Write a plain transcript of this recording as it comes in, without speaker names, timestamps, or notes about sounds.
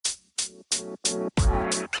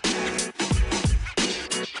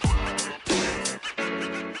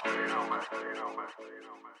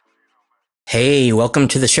Hey, welcome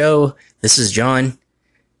to the show. This is John.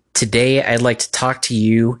 Today, I'd like to talk to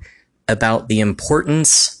you about the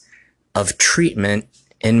importance of treatment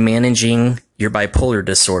in managing your bipolar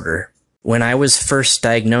disorder. When I was first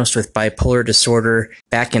diagnosed with bipolar disorder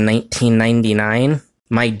back in 1999,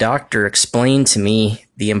 my doctor explained to me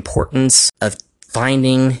the importance of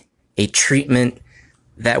finding a treatment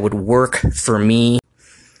that would work for me.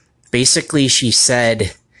 Basically, she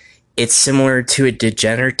said it's similar to a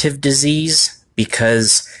degenerative disease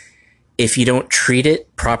because if you don't treat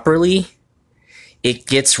it properly, it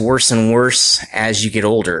gets worse and worse as you get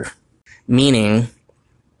older. Meaning,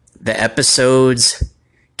 the episodes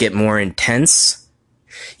get more intense,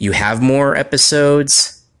 you have more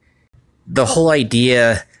episodes. The whole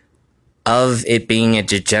idea of it being a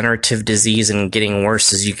degenerative disease and getting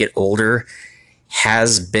worse as you get older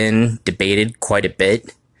has been debated quite a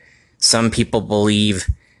bit. Some people believe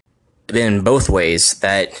in both ways,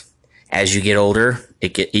 that as you get older,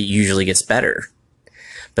 it usually gets better.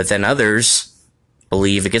 But then others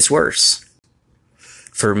believe it gets worse.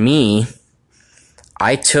 For me,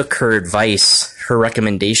 I took her advice, her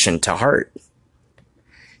recommendation to heart.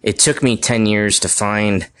 It took me 10 years to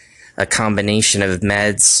find a combination of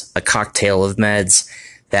meds, a cocktail of meds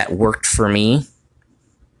that worked for me.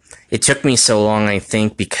 It took me so long, I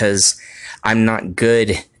think, because I'm not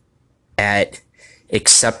good at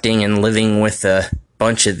accepting and living with a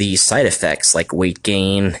bunch of these side effects like weight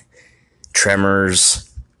gain, tremors,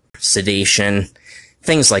 sedation,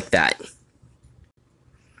 things like that.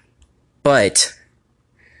 But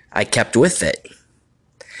I kept with it.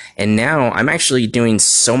 And now I'm actually doing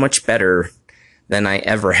so much better than I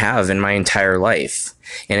ever have in my entire life.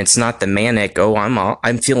 And it's not the manic, oh,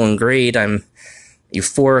 I'm feeling great, I'm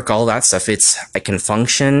euphoric, all that stuff. It's I can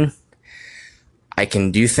function, I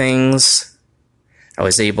can do things. I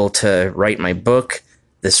was able to write my book,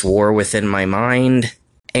 This War Within My Mind,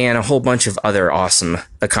 and a whole bunch of other awesome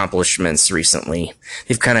accomplishments recently.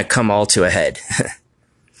 They've kind of come all to a head.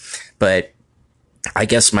 But I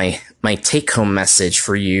guess my take-home message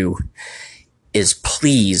for you is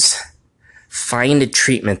please find a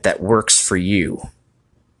treatment that works for you.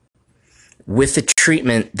 With a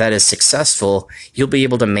treatment that is successful, you'll be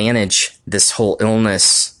able to manage this whole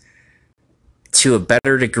illness to a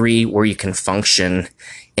better degree where you can function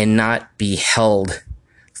and not be held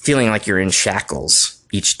feeling like you're in shackles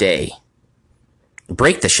each day.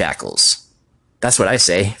 Break the shackles. That's what I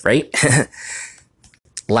say, right?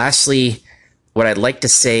 Lastly, what I'd like to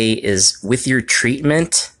say is with your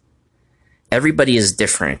treatment, everybody is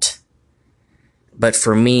different. But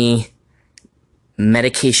for me,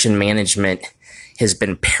 medication management has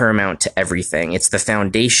been paramount to everything. It's the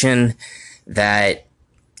foundation that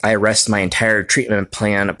I rest my entire treatment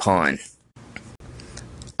plan upon.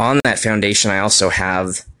 On that foundation, I also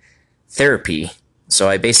have therapy. So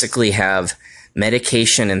I basically have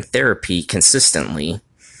medication and therapy consistently.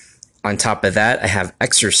 On top of that, I have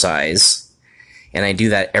exercise, and I do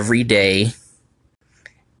that every day.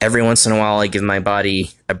 Every once in a while, I give my body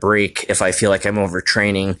a break if I feel like I'm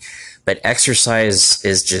overtraining, but exercise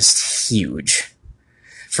is just huge.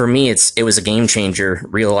 For me, it was a game changer,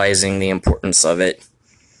 realizing the importance of it.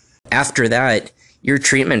 After that, your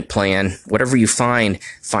treatment plan, whatever you find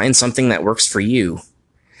something that works for you.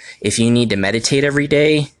 If you need to meditate every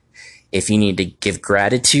day, if you need to give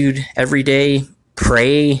gratitude every day,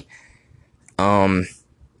 pray,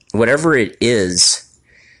 whatever it is,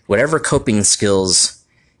 whatever coping skills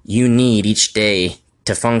you need each day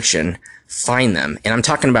to function, find them. And I'm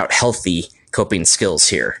talking about healthy coping skills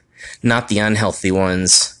here, not the unhealthy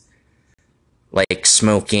ones like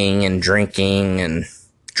smoking and drinking and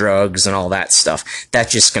drugs and all that stuff.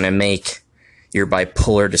 That's just going to make your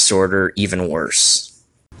bipolar disorder even worse.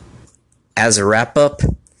 As a wrap-up,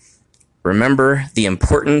 remember the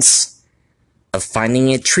importance of finding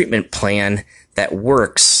a treatment plan that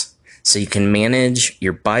works so you can manage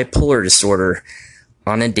your bipolar disorder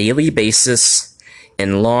on a daily basis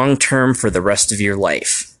and long-term for the rest of your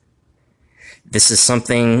life. This is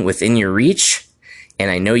something within your reach, and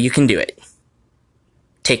I know you can do it.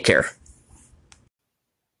 Take care.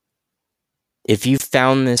 If you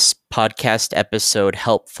found this podcast episode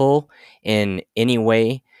helpful in any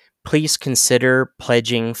way, please consider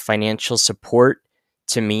pledging financial support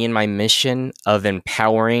to me and my mission of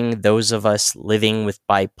empowering those of us living with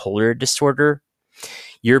bipolar disorder.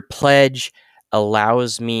 Your pledge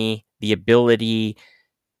allows me the ability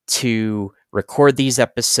to record these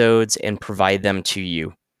episodes and provide them to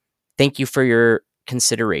you. Thank you for your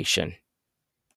consideration.